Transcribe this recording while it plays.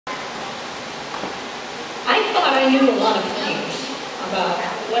you a lot of things about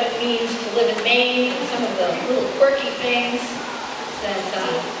what it means to live in Maine, and some of the little quirky things that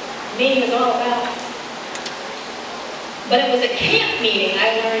Maine is all about. But it was a camp meeting.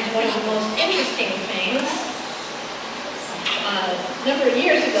 I learned one of the most interesting things. A number of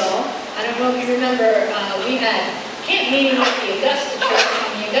years ago, I don't know if you remember, we had camp meeting at the Augusta Church,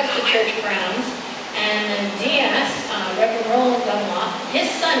 on the Augusta Church grounds, and DS, Reverend Roland Dunlop, his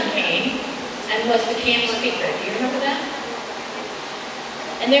son came and was the camp speaker. Do you remember that?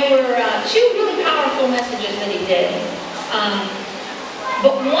 And there were two really powerful messages that he did.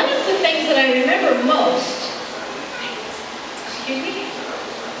 But one of the things that I remember most, excuse me?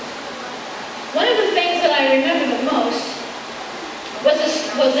 One of the things that I remember the most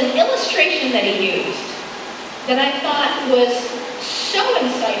was an illustration that he used that I thought was so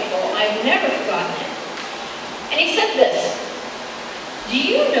insightful, I've never forgotten it. And he said this: do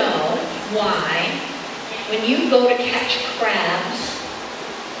you know why when you go to catch crabs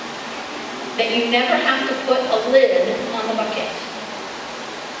that you never have to put a lid on the bucket?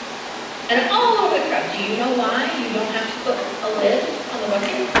 And all over the crab, do you know why you don't have to put a lid on the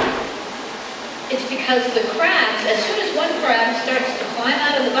bucket? It's because the crabs, as soon as one crab starts to climb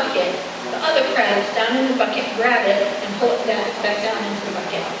out of the bucket, the other crabs down in the bucket grab it and pull it back down into the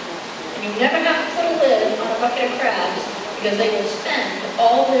bucket. And you never have to put a lid on a bucket of crabs because they will spend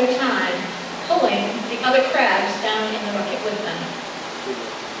all their time pulling the other crabs down in the bucket with them.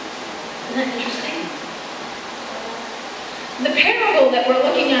 Isn't that interesting? The parable that we're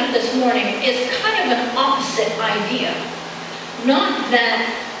looking at this morning is kind of an opposite idea. Not that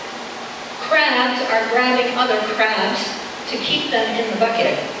crabs are grabbing other crabs to keep them in the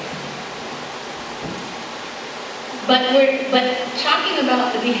bucket. But we're talking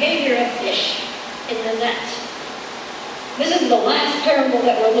about the behavior of fish in the net. This is the last parable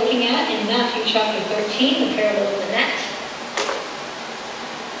that we're looking at in Matthew chapter 13, the parable of the net.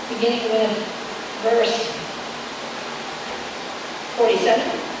 Beginning with verse 47.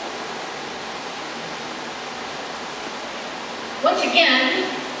 Once again,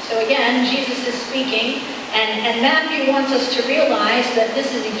 so again, Jesus is speaking, and Matthew wants us to realize that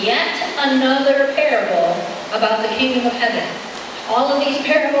this is yet another parable about the kingdom of heaven. All of these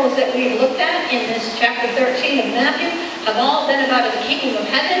parables that we've looked at in this chapter 13 of Matthew have all been about the kingdom of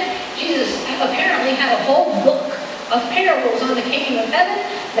heaven. Jesus apparently had a whole book of parables on the kingdom of heaven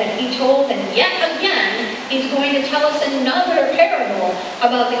that he told, and yet again, he's going to tell us another parable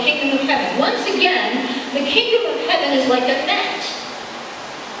about the kingdom of heaven. Once again, the kingdom of heaven is like a net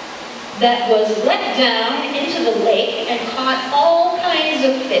that was let down into the lake and caught all kinds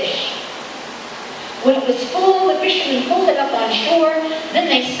of fish. When it was full, the fishermen pulled it up on shore. Then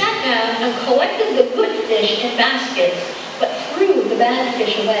they sat down and collected the good fish in baskets, but threw the bad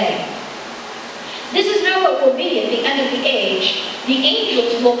fish away. This is how it will be at the end of the age. The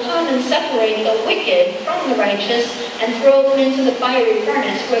angels will come and separate the wicked from the righteous and throw them into the fiery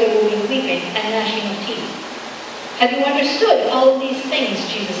furnace, where there will be weeping and gnashing of teeth. Have you understood all of these things?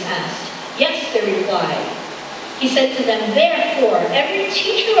 Jesus asked. Yes, they replied. He said to them, therefore, every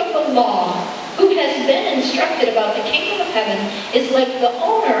teacher of the law who has been instructed about the kingdom of heaven is like the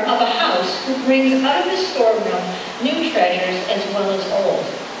owner of a house who brings out of his storeroom new treasures as well as old.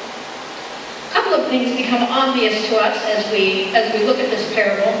 A couple of things become obvious to us as we look at this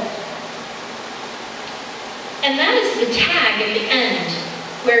parable. And that is the tag at the end,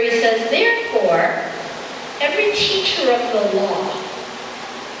 where he says, therefore, every teacher of the law.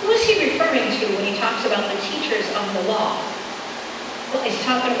 Who is he referring to when he talks about the teachers of the law? Well, he's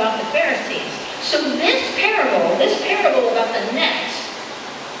talking about the Pharisees. So this parable about the net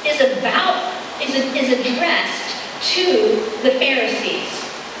is addressed to the Pharisees.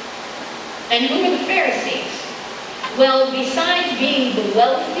 And who are the Pharisees? Well, besides being the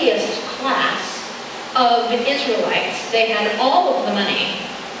wealthiest class of the Israelites, they had all of the money.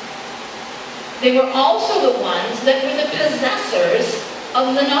 They were also the ones that were the possessors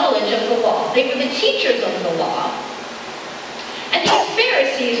of the knowledge of the law. They were the teachers of the law. And these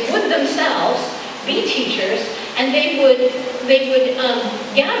Pharisees would themselves be teachers, and they would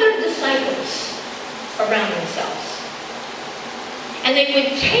gather disciples around themselves. And they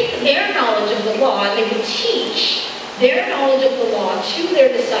would take their knowledge of the law, and they would teach their knowledge of the law to their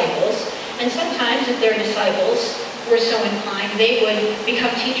disciples. And sometimes, if their disciples were so inclined, they would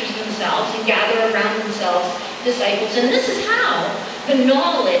become teachers themselves and gather around themselves disciples. And this is how the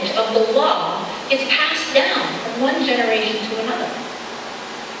knowledge of the law is passed down from one generation to another.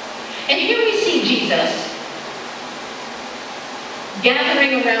 And here we see Jesus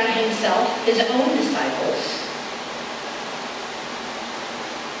gathering around himself his own disciples.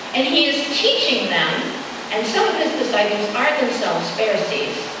 And he is teaching them And some of his disciples are themselves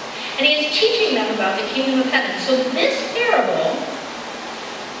Pharisees. And he is teaching them about the kingdom of heaven. So this parable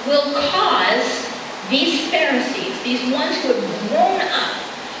will cause these Pharisees, these ones who have grown up,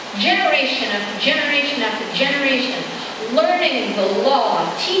 generation after generation after generation, learning the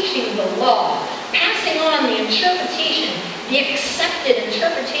law, teaching the law, passing on the interpretation, the accepted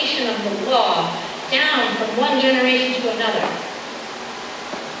interpretation of the law down from one generation to another.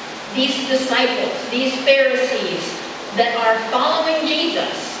 These disciples, these Pharisees that are following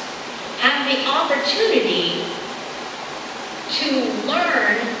Jesus have the opportunity to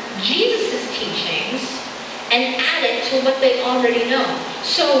learn Jesus' teachings and add it to what they already know.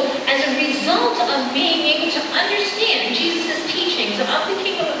 So as a result of being able to understand Jesus' teachings of the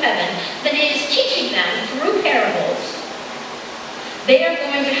kingdom of heaven that he is teaching them through parables, they are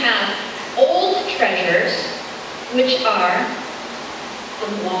going to have old treasures, which are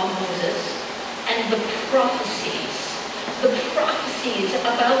the law of Moses and the prophecies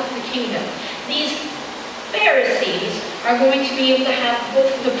about the kingdom. These Pharisees are going to be able to have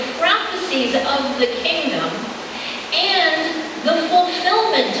both the prophecies of the kingdom and the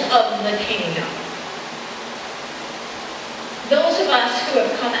fulfillment of the kingdom. Those of us who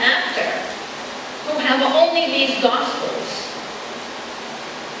have come after, who have only these Gospels,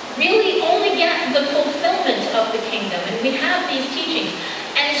 really only get the fulfillment of the kingdom, and we have these teachings.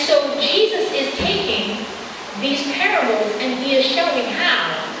 And so Jesus is taking these parables and he is showing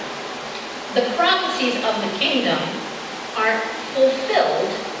how the prophecies of the kingdom are fulfilled,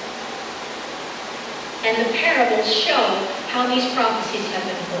 and the parables show how these prophecies have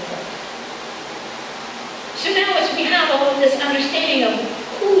been fulfilled. So now as we have all of this understanding of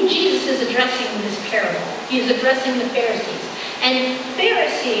who Jesus is addressing in this parable, he is addressing the Pharisees. And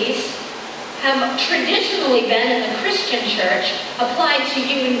Pharisees have traditionally been in the Christian church applied to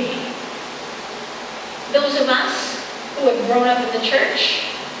you and me. Those of us who have grown up in the church,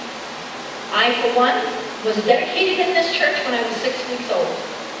 I, for one, was dedicated in this church when I was 6 weeks old.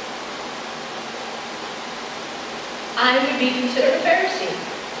 I would be considered a Pharisee.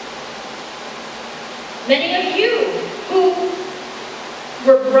 Many of you who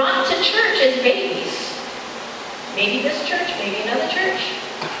were brought to church as babies, maybe this church, maybe another church,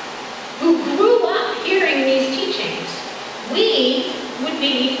 who grew up hearing these teachings, we would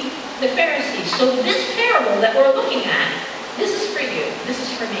be the Pharisees. So this parable that we're looking at, this is for you, this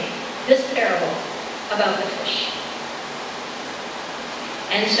is for me, this parable about the fish.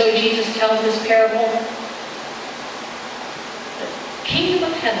 And so Jesus tells this parable, the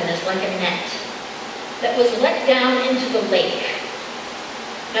kingdom of heaven is like a net that was let down into the lake.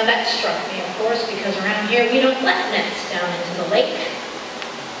 Now that struck me, of course, because around here we don't let nets down into the lake.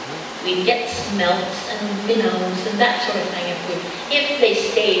 We get smelts and minnows and that sort of thing if they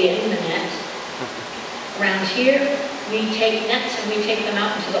stay in the net. Around here, we take nets and we take them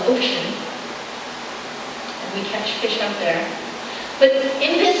out into the ocean and we catch fish up there. But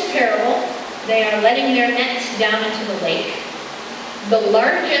in this parable, they are letting their nets down into the lake. The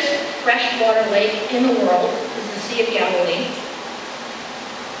largest freshwater lake in the world is the Sea of Galilee.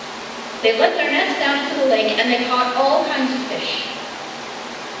 They let their nets down into the lake and they caught all kinds of fish.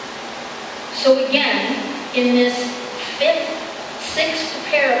 So again, in this sixth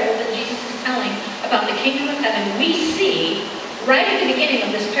parable that Jesus is telling about the kingdom of heaven, we see right at the beginning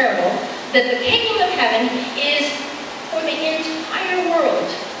of this parable that the kingdom of heaven is for the entire world.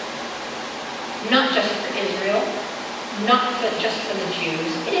 Not just for Israel, not just for the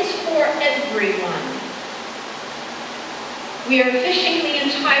Jews. It is for everyone. We are fishing the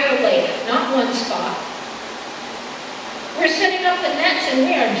entire lake, not one spot. We're setting up the nets and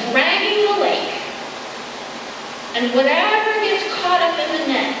we are dragging the lake. And whatever gets caught up in the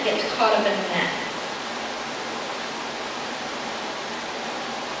net gets caught up in the net.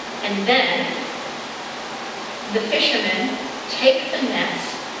 And then the fishermen take the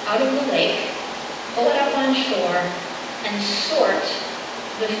nets out of the lake, pull it up on shore, and sort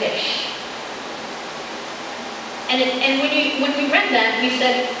the fish. And when we read that, we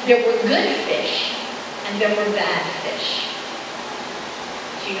said there were good fish and there were bad fish.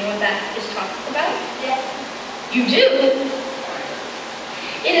 Do you know what that is talking about? Yes. You do?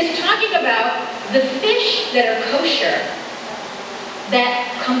 It is talking about the fish that are kosher, that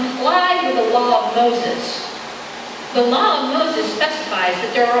comply with the law of Moses. The law of Moses specifies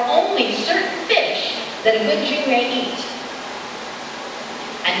that there are only certain fish that a good Jew may eat.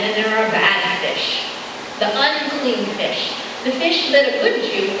 And then there are bad fish, the unclean fish, the fish that a good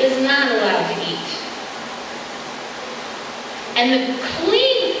Jew is not allowed to eat. And the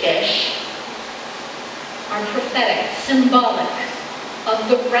clean fish are prophetic, symbolic of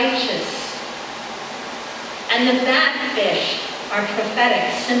the righteous And the bad fish are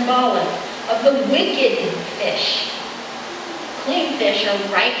prophetic, symbolic of the wicked fish. Clean fish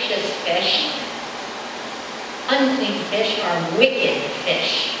are righteous fish. Unclean fish are wicked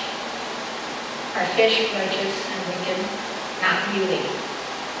fish. Are fish righteous and wicked? Not really.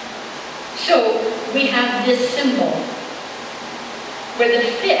 So we have this symbol where the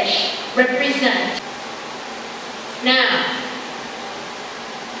fish represent. Now,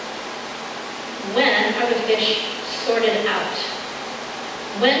 when are the fish sorted out?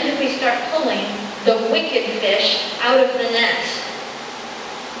 When do we start pulling the wicked fish out of the net?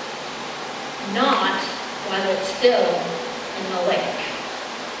 Not while it's still in the lake.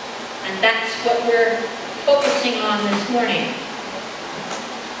 And that's what we're focusing on this morning.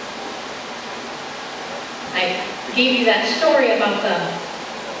 I gave you that story about the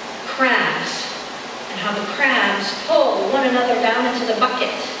crabs and how the crabs pull one another down into the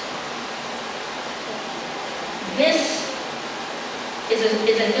bucket. This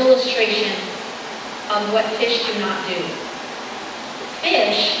is an illustration of what fish do not do.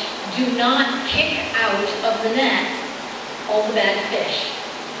 Fish do not kick out of the net all the bad fish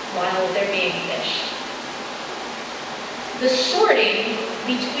while they're being fished. The sorting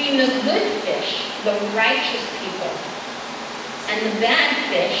between the good fish, the righteous people, and the bad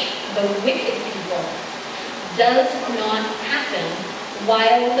fish, the wicked people, does not happen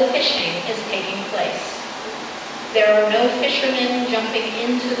while the fishing is taking place. There are no fishermen jumping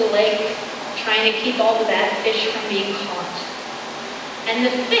into the lake trying to keep all the bad fish from being caught. And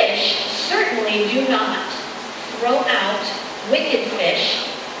the fish certainly do not throw out wicked fish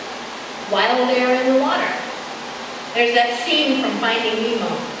while they're in the water. There's that scene from Finding Nemo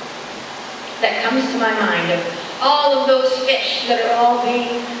that comes to my mind of all of those fish that are all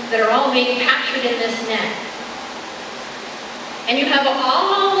being captured in this net. And you have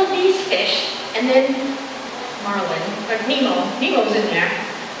all of these fish, and then Marlin, or Nemo's in there,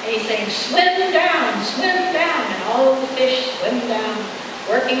 and he's saying, swim down, and all of the fish swim down,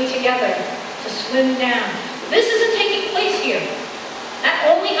 working together to swim down. This isn't taking place here.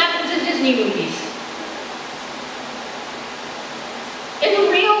 That only happens in Disney movies. In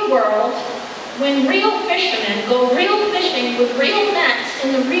the real world, when real fishermen go real fishing with real nets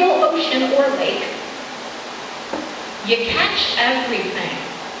in the real ocean or lake, you catch everything.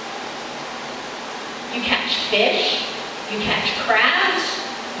 You catch fish, you catch crabs,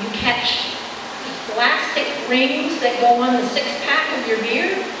 you catch plastic rings that go on the six-pack of your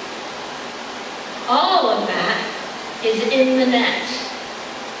beer. All of that is in the net.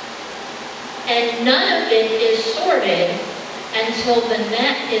 And none of it is sorted until the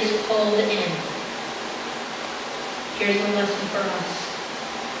net is pulled in. Here's a lesson for us.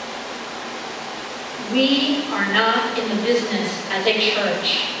 We are not in the business as a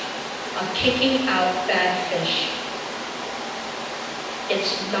church of kicking out bad fish.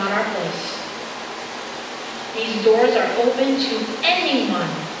 It's not our place. These doors are open to anyone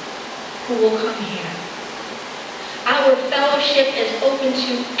who will come here. Our fellowship is open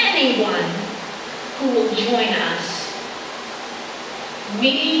to anyone who will join us.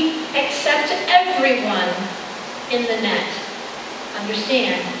 We accept everyone in the net.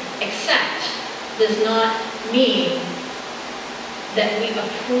 Understand, accept does not mean that we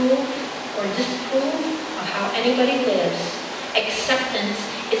approve or disapprove of how anybody lives. Acceptance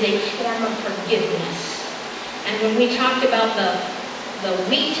is a form of forgiveness. And when we talked about the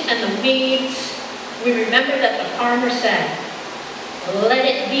wheat and the weeds, we remember that the farmer said, let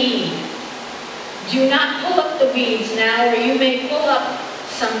it be. Do not pull up the weeds now, or you may pull up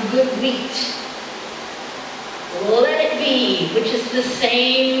some good wheat. Let it be, which is the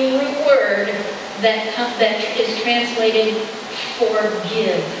same root word that is translated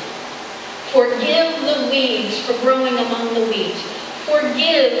forgive. Forgive the weeds for growing among the wheat.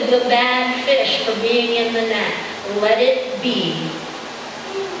 Forgive the bad fish for being in the net. Let it be.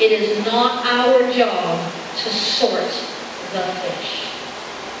 It is not our job to sort the fish.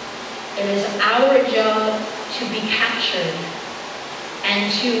 It is our job to be captured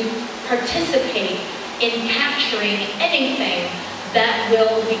and to participate in capturing anything that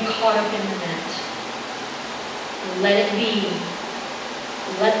will be caught up in the net. Let it be.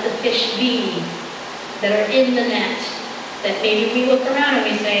 Let the fish be that are in the net, that maybe we look around and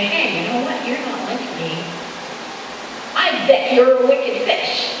we say, hey, you know what, you're not like me. I bet you're a wicked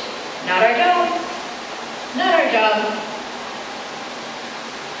fish. Not our job. Not our job.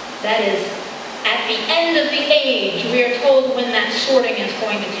 That is, at the end of the age, we are told when that sorting is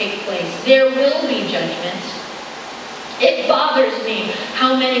going to take place. There will be judgment. It bothers me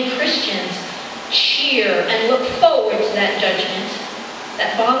how many Christians cheer and look forward to that judgment.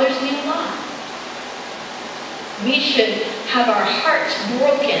 That bothers me a lot. We should have our hearts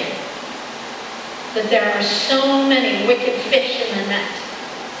broken that there are so many wicked fish in the net.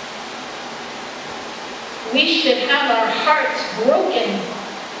 We should have our hearts broken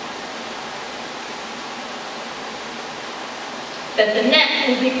that the net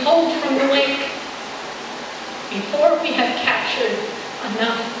will be pulled from the lake before we have captured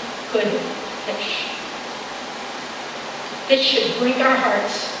enough good fish. This should break our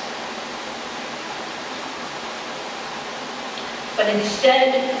hearts. But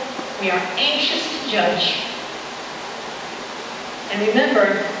instead, we are anxious to judge. And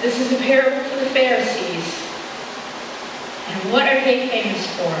remember, this is a parable for the Pharisees. And what are they famous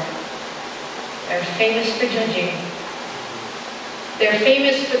for? They're famous for judging. They're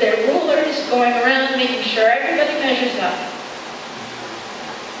famous for their rulers going around making sure everybody measures up.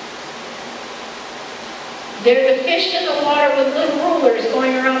 They're the fish in the water with little rulers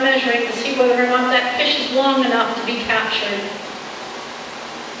going around measuring to see whether or not that fish is long enough to be captured.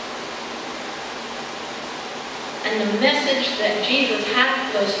 And the message that Jesus had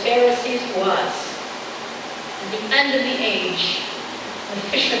for those Pharisees was, at the end of the age, the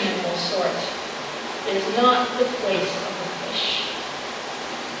fishermen will sort. It is not the place of the fish.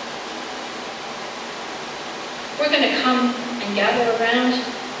 We're going to come and gather around,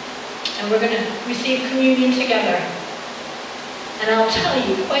 and we're going to receive communion together. And I'll tell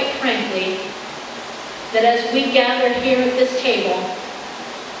you, quite frankly, that as we gather here at this table,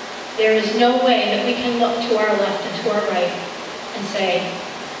 there is no way that we can look to our left and to our right and say,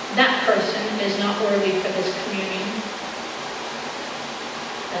 that person is not worthy for this communion.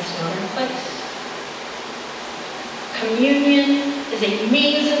 That's not our place. Communion is a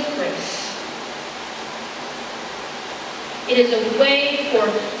means of grace. It is a way for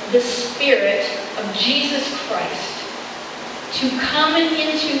the Spirit of Jesus Christ to come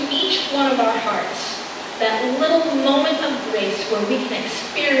into each one of our hearts. That little moment of grace where we can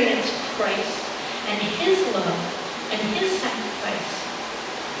experience Christ and His love and His sacrifice.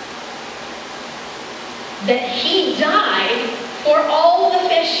 That He died for all the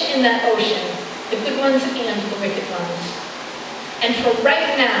fish in that ocean, the good ones and the wicked ones. And for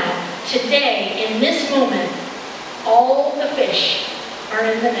right now, today, in this moment, all the fish are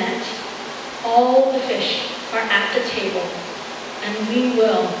in the net. All the fish are at the table. And we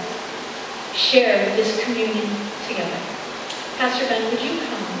will share this communion together. Pastor Ben, would you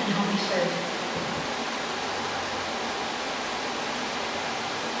come and help me serve?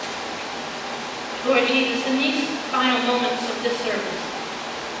 Lord Jesus, in these final moments of this service,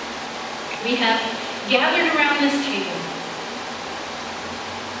 we have gathered around this table.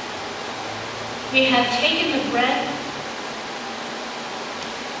 We have taken the bread.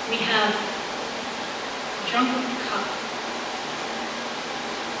 We have drunk of the cup.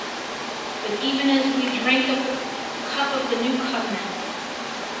 But even as we drink of the cup of the new covenant,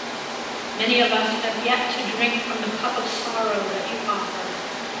 many of us have yet to drink from the cup of sorrow that you offer,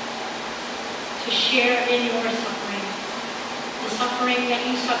 to share in your suffering, the suffering that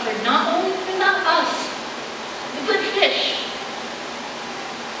you suffered, not only for not us, the good fish,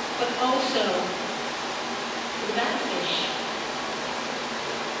 but also the bad fish.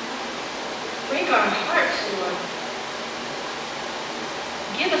 Break our hearts, Lord.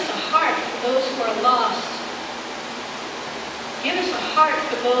 Give us a heart for those who are lost. Give us a heart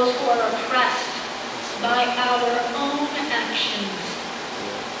for those who are oppressed by our own actions.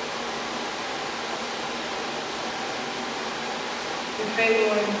 We pray,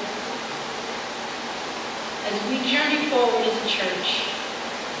 Lord, as we journey forward as a church,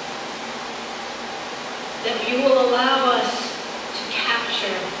 that you will allow us to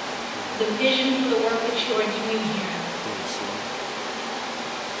capture the vision for the work that you are doing here.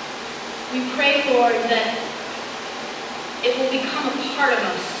 We pray, Lord, that it will become a part of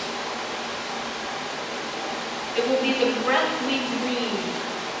us. It will be the breath we breathe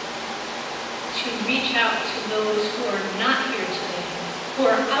to reach out to those who are not here today, who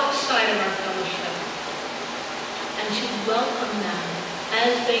are outside of our fellowship, and to welcome them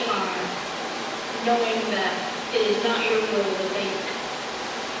as they are, knowing that it is not your will that they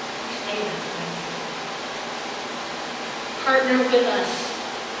stay that way. Partner with us.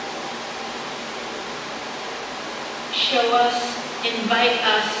 Show us, invite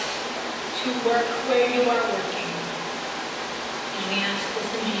us to work where you are working. And we ask this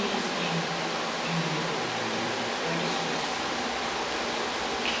in Jesus' name.